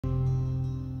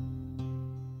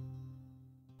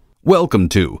Welcome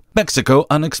to Mexico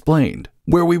Unexplained,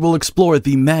 where we will explore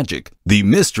the magic, the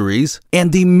mysteries,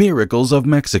 and the miracles of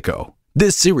Mexico.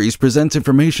 This series presents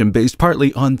information based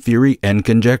partly on theory and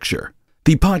conjecture.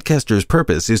 The podcaster's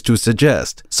purpose is to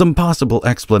suggest some possible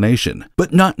explanation,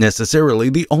 but not necessarily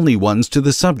the only ones to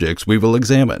the subjects we will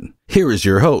examine. Here is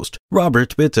your host,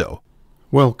 Robert Bitto.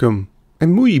 Welcome,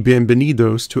 and muy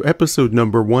bienvenidos to episode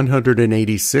number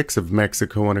 186 of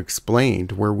Mexico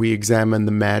Unexplained, where we examine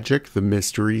the magic, the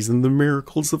mysteries, and the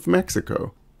miracles of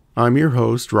Mexico. I'm your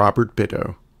host, Robert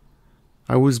Bitto.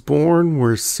 I was born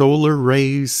where solar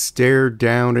rays stared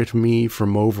down at me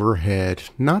from overhead,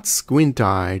 not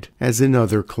squint-eyed, as in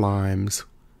other climes.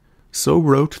 So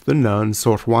wrote the nun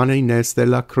Sor Juana Inés de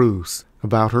la Cruz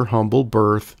about her humble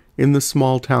birth in the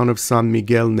small town of San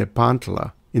Miguel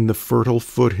Nepantla, in the fertile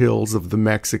foothills of the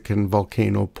Mexican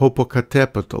volcano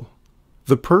Popocatépetl.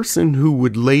 The person who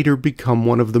would later become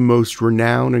one of the most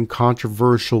renowned and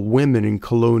controversial women in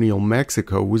colonial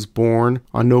Mexico was born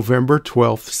on November 12,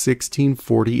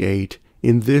 1648,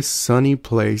 in this sunny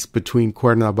place between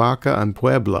Cuernavaca and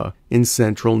Puebla in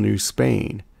central New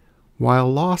Spain.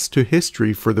 While lost to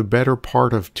history for the better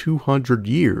part of 200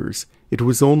 years, it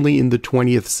was only in the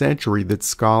 20th century that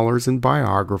scholars and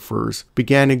biographers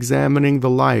began examining the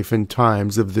life and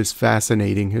times of this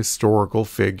fascinating historical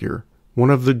figure, one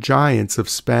of the giants of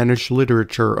Spanish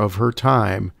literature of her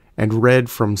time, and read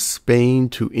from Spain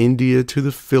to India to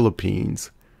the Philippines.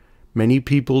 Many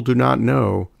people do not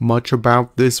know much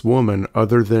about this woman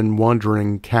other than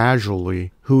wondering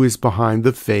casually who is behind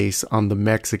the face on the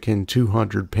Mexican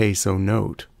 200 peso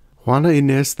note. Juana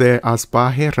Inés de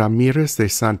Asbaje Ramirez de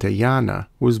Santillana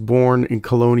was born in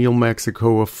colonial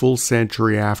Mexico a full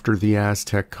century after the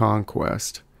Aztec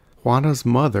conquest. Juana's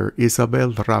mother,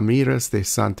 Isabel Ramirez de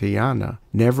Santillana,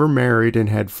 never married and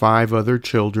had 5 other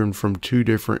children from 2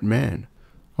 different men.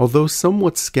 Although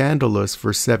somewhat scandalous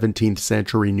for 17th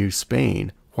century New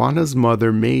Spain, Juana's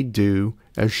mother made do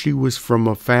as she was from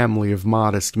a family of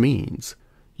modest means.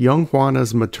 Young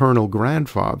Juana's maternal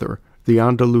grandfather, the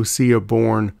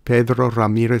Andalusia-born Pedro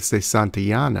Ramirez de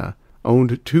Santillana,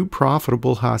 owned 2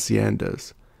 profitable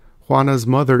haciendas. Juana's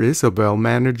mother Isabel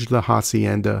managed the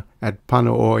hacienda at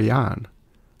Panooyan.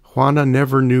 Juana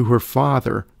never knew her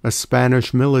father, a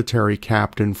Spanish military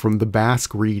captain from the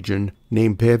Basque region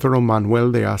named Pedro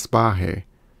Manuel de Asbaje.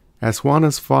 As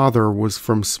Juana's father was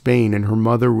from Spain and her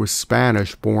mother was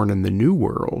Spanish born in the New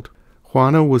World,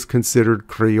 Juana was considered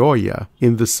criolla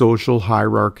in the social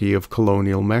hierarchy of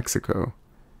colonial Mexico.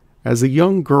 As a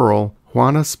young girl,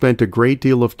 Juana spent a great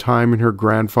deal of time in her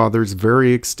grandfather's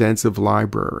very extensive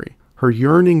library. Her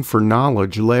yearning for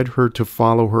knowledge led her to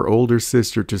follow her older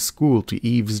sister to school to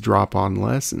eavesdrop on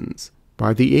lessons.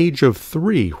 By the age of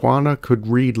 3, Juana could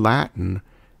read Latin,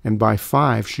 and by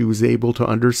 5 she was able to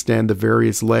understand the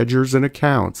various ledgers and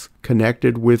accounts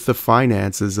connected with the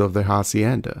finances of the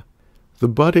hacienda. The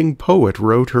budding poet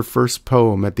wrote her first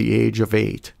poem at the age of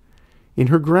 8. In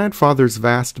her grandfather's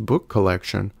vast book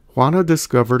collection, Juana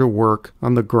discovered a work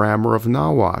on the grammar of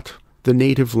Nahuatl, the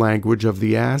native language of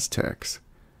the Aztecs.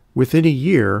 Within a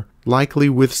year, likely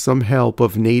with some help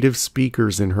of native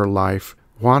speakers in her life,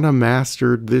 Juana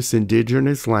mastered this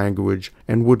indigenous language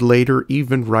and would later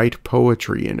even write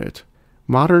poetry in it.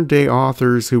 Modern-day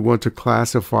authors who want to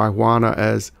classify Juana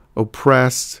as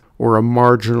oppressed or a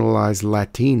marginalized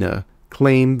Latina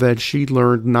claim that she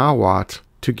learned Nahuatl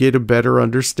to get a better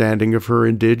understanding of her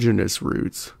indigenous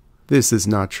roots. This is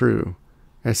not true.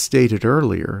 As stated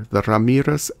earlier, the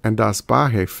Ramirez and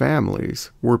Asbaje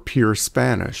families were pure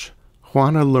Spanish.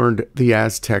 Juana learned the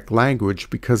Aztec language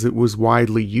because it was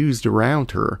widely used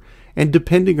around her, and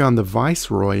depending on the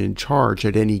viceroy in charge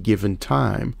at any given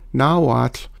time,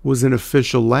 Nahuatl was an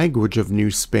official language of New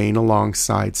Spain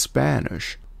alongside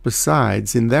Spanish.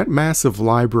 Besides, in that massive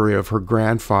library of her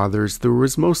grandfather's, there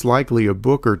was most likely a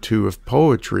book or 2 of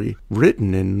poetry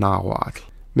written in Nahuatl.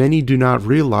 Many do not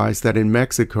realize that in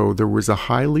Mexico there was a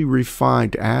highly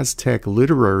refined Aztec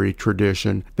literary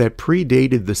tradition that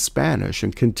predated the Spanish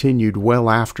and continued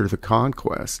well after the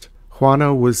conquest.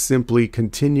 Juana was simply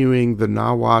continuing the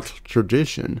Nahuatl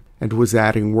tradition and was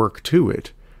adding work to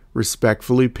it,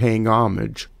 respectfully paying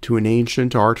homage to an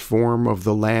ancient art form of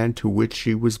the land to which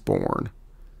she was born.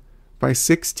 By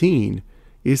 16,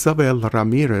 Isabel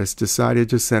Ramirez decided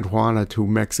to send Juana to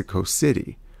Mexico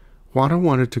City. Juana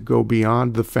wanted to go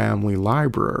beyond the family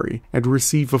library and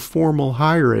receive a formal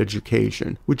higher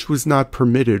education, which was not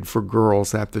permitted for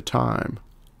girls at the time.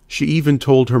 She even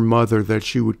told her mother that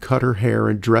she would cut her hair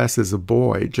and dress as a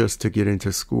boy just to get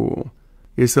into school.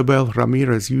 Isabel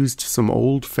Ramirez used some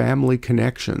old family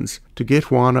connections to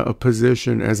get Juana a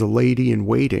position as a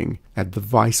lady-in-waiting at the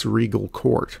viceregal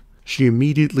court. she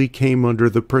immediately came under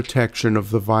the protection of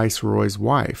the viceroy's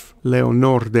wife,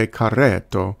 Leonor de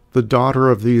Carreto, the daughter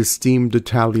of the esteemed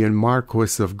Italian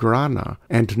Marquis of Grana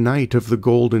and Knight of the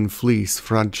Golden Fleece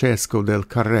Francesco del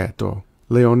Carreto.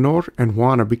 Leonor and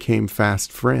Juana became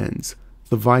fast friends.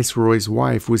 The viceroy's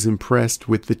wife was impressed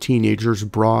with the teenager's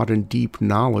broad and deep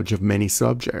knowledge of many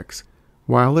subjects.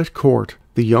 While at court,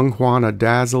 the young Juana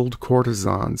dazzled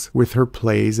courtesans with her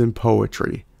plays and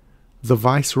poetry. The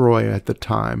viceroy at the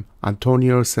time,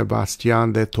 Antonio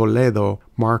Sebastián de Toledo,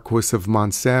 Marquis of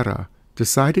Mancera,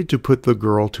 decided to put the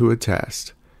girl to a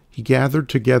test. He gathered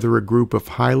together a group of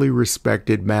highly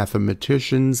respected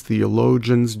mathematicians,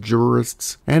 theologians,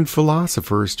 jurists, and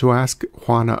philosophers to ask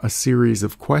Juana a series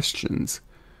of questions.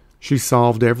 She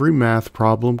solved every math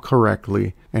problem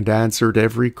correctly and answered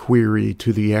every query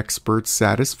to the expert's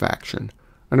satisfaction.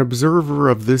 An observer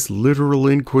of this literal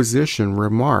inquisition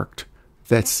remarked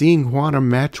that seeing Juana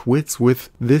match wits with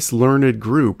this learned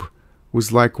group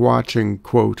was like watching,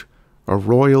 quote, a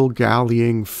royal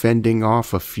galleon fending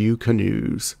off a few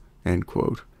canoes, end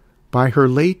quote. By her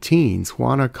late teens,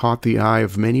 Juana caught the eye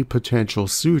of many potential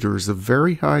suitors of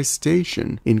very high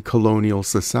station in colonial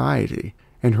society,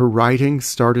 and her writings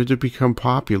started to become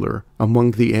popular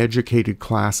among the educated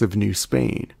class of New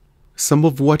Spain. Some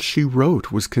of what she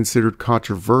wrote was considered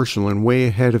controversial and way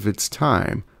ahead of its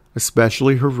time,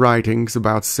 especially her writings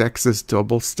about sexist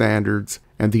double standards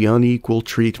and the unequal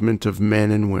treatment of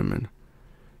men and women.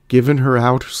 Given her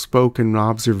outspoken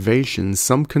observations,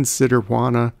 some consider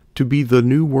Juana to be the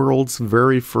New World's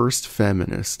very first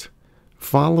feminist.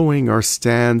 Following are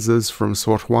stanzas from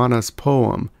Sor Juana's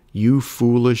poem, You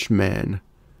Foolish Men.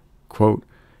 Quote,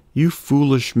 you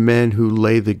foolish men who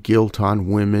lay the guilt on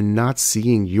women, not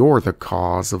seeing you're the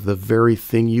cause of the very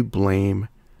thing you blame.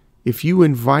 If you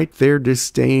invite their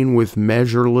disdain with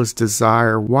measureless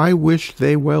desire, why wish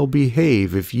they well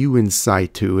behave if you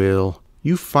incite to ill?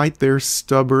 You fight their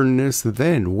stubbornness,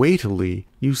 then, weightily,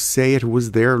 you say it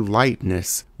was their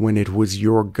lightness, when it was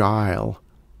your guile.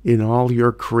 In all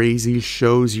your crazy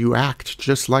shows you act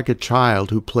just like a child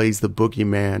who plays the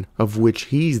boogeyman, of which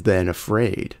he's then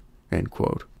afraid. End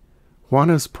quote.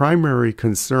 Juana's primary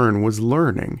concern was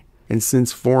learning, and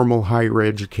since formal higher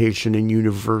education and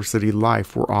university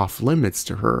life were off limits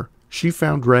to her, she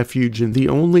found refuge in the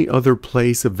only other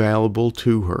place available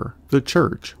to her, the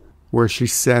church, where she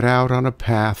set out on a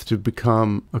path to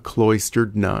become a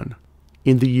cloistered nun.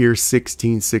 In the year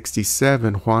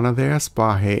 1667, Juana de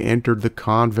Espaje entered the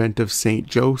convent of St.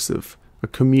 Joseph, a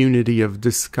community of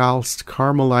descalced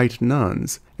Carmelite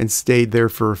nuns, and stayed there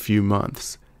for a few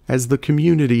months. As the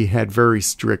community had very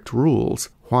strict rules,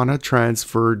 Juana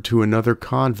transferred to another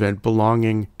convent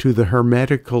belonging to the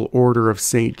Hermetical Order of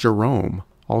St. Jerome,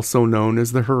 also known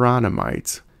as the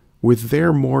Hieronymites. With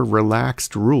their more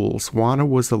relaxed rules, Juana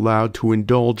was allowed to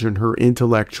indulge in her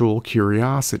intellectual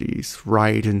curiosities,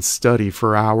 write and study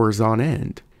for hours on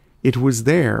end. It was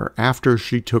there, after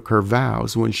she took her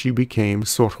vows, when she became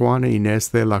Sor Juana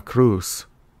Inés de la Cruz.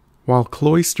 While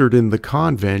cloistered in the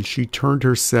convent, she turned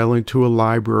her cell into a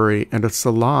library and a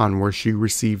salon where she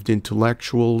received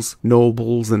intellectuals,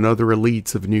 nobles, and other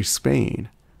elites of New Spain.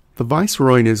 The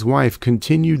viceroy and his wife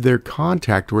continued their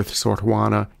contact with Sor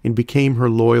Juana and became her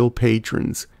loyal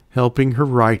patrons, helping her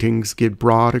writings get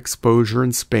broad exposure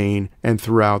in Spain and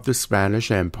throughout the Spanish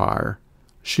Empire.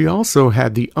 She also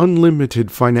had the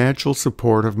unlimited financial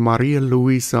support of Maria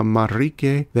Luisa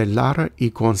Manrique de Lara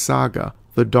y Gonzaga,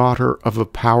 the daughter of a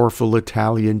powerful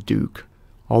Italian duke.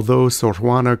 Although Sor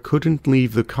Juana couldn't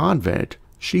leave the convent,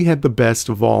 she had the best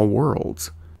of all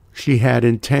worlds. She had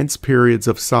intense periods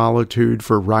of solitude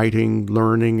for writing,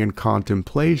 learning, and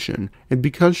contemplation, and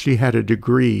because she had a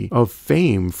degree of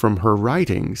fame from her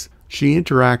writings, she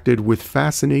interacted with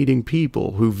fascinating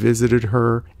people who visited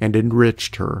her and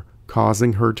enriched her,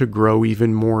 causing her to grow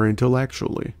even more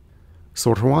intellectually.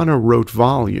 Sor Juana wrote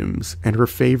volumes, and her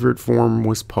favorite form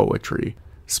was poetry,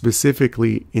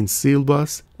 specifically in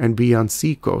silbas and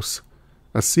villancicos.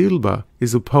 A silba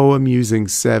is a poem using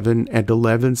 7 and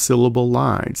 11-syllable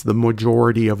lines, the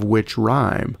majority of which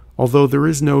rhyme, although there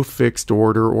is no fixed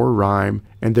order or rhyme,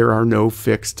 and there are no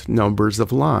fixed numbers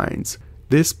of lines.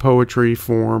 This poetry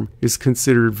form is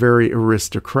considered very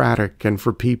aristocratic and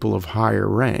for people of higher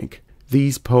rank.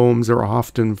 These poems are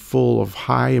often full of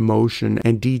high emotion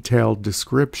and detailed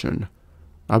description.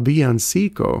 A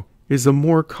villancico is a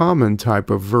more common type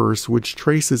of verse which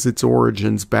traces its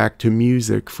origins back to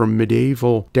music from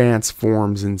medieval dance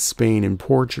forms in Spain and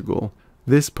Portugal.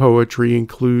 This poetry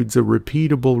includes a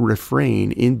repeatable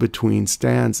refrain in between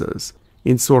stanzas.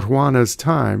 In Sor Juana's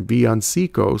time,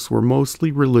 villancicos were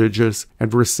mostly religious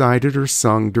and recited or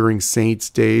sung during saints'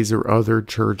 days or other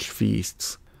church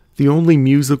feasts. The only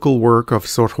musical work of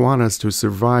Sor Juana's to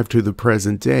survive to the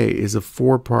present day is a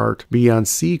 4-part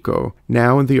villancico,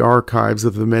 now in the archives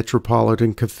of the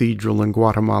Metropolitan Cathedral in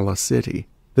Guatemala City.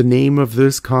 The name of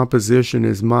this composition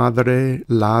is Madre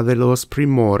la de los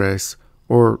Primores,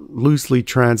 or loosely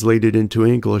translated into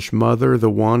English, Mother, the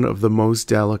one of the most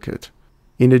delicate.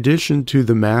 In addition to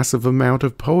the massive amount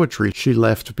of poetry she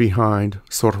left behind,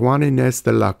 Sor Juana Inés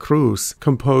de la Cruz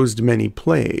composed many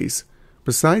plays.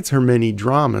 Besides her many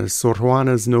dramas, Sor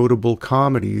Juana's notable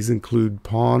comedies include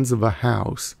Pawns of a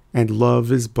House and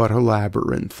Love is But a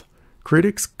Labyrinth.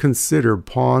 Critics consider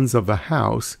Pawns of a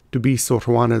House to be Sor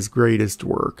Juana's greatest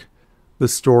work. The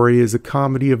story is a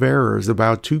comedy of errors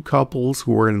about two couples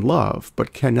who are in love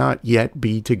but cannot yet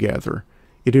be together.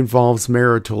 It involves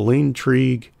marital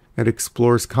intrigue and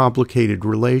explores complicated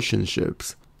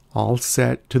relationships, all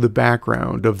set to the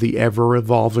background of the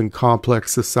ever-evolving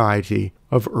complex society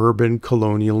of urban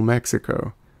colonial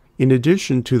Mexico. In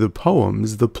addition to the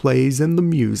poems, the plays, and the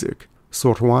music,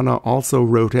 Sor Juana also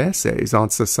wrote essays on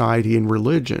society and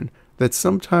religion that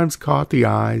sometimes caught the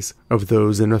eyes of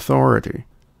those in authority.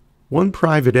 One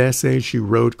private essay she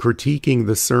wrote critiquing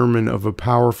the sermon of a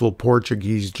powerful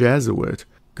Portuguese Jesuit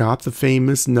got the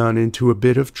famous nun into a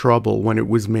bit of trouble when it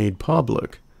was made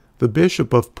public. The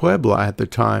Bishop of Puebla at the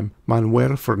time,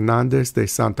 Manuel Fernandez de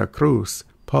Santa Cruz,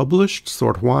 published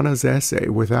Sor Juana's essay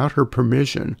without her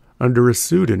permission under a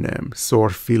pseudonym, Sor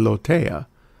Filotea.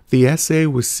 The essay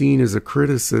was seen as a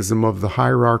criticism of the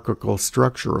hierarchical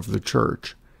structure of the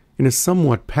church. In a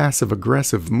somewhat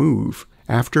passive-aggressive move,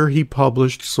 after he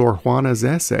published Sor Juana's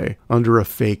essay under a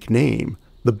fake name,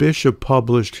 the bishop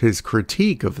published his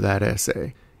critique of that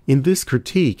essay. In this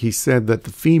critique, he said that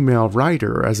the female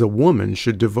writer, as a woman,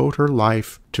 should devote her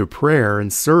life to prayer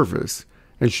and service,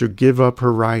 and should give up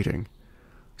her writing.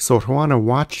 Sor Juana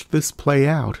watched this play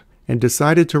out, and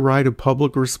decided to write a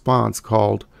public response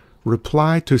called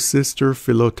Reply to Sister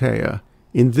Filotea.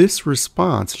 In this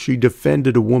response, she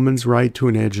defended a woman's right to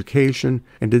an education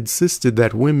and insisted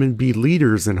that women be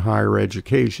leaders in higher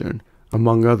education,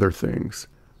 among other things.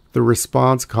 The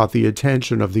response caught the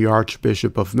attention of the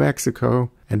Archbishop of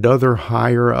Mexico and other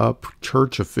higher-up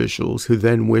church officials who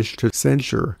then wished to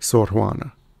censure Sor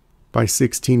Juana. By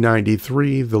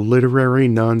 1693, the literary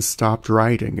nun stopped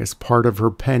writing as part of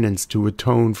her penance to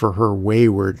atone for her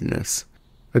waywardness.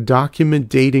 A document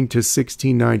dating to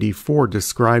 1694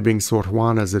 describing Sor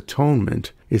Juana's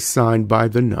atonement is signed by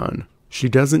the nun. She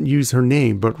doesn't use her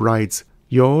name but writes,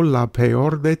 Yo la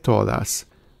peor de todas,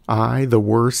 I the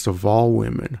worst of all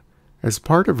women. As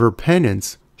part of her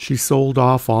penance, she sold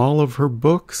off all of her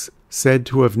books, said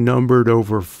to have numbered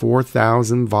over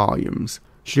 4,000 volumes.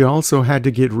 She also had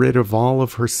to get rid of all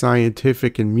of her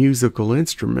scientific and musical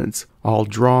instruments, all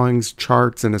drawings,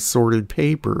 charts, and assorted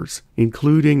papers,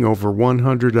 including over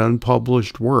 100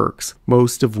 unpublished works,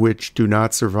 most of which do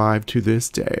not survive to this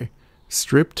day.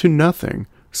 Stripped to nothing,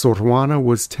 Sor Juana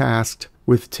was tasked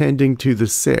with tending to the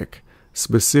sick,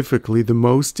 specifically the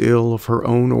most ill of her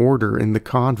own order in the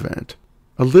convent.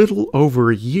 A little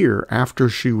over a year after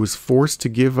she was forced to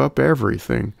give up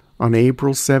everything, on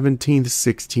April 17,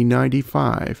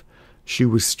 1695, she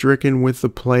was stricken with the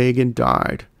plague and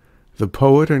died. The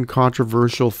poet and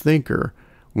controversial thinker,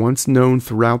 once known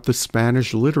throughout the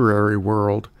Spanish literary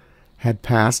world, had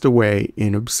passed away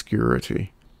in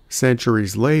obscurity.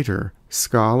 Centuries later,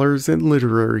 scholars and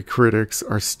literary critics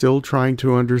are still trying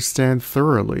to understand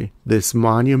thoroughly this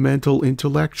monumental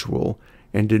intellectual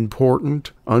and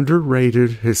important,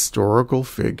 underrated historical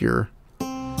figure.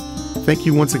 Thank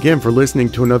you once again for listening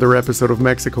to another episode of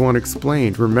Mexico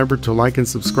Unexplained. Remember to like and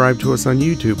subscribe to us on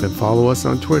YouTube and follow us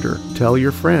on Twitter. Tell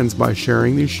your friends by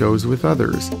sharing these shows with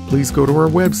others. Please go to our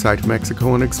website,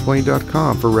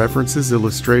 MexicoUnexplained.com, for references,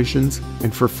 illustrations,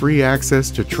 and for free access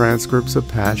to transcripts of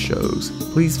past shows.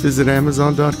 Please visit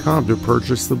Amazon.com to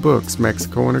purchase the books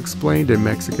Mexico Unexplained and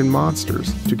Mexican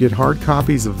Monsters to get hard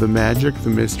copies of the magic,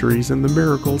 the mysteries, and the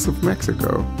miracles of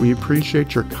Mexico. We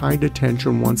appreciate your kind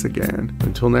attention once again.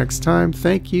 Until next time,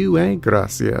 thank you and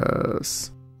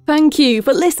gracias. Thank you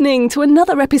for listening to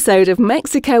another episode of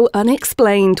Mexico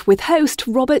Unexplained with host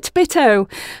Robert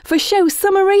Bitto. For show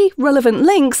summary, relevant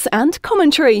links and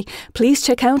commentary, please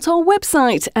check out our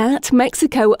website at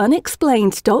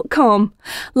mexicounexplained.com.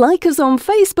 Like us on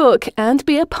Facebook and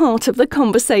be a part of the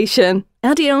conversation.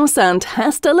 Adios and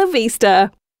hasta la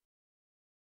vista.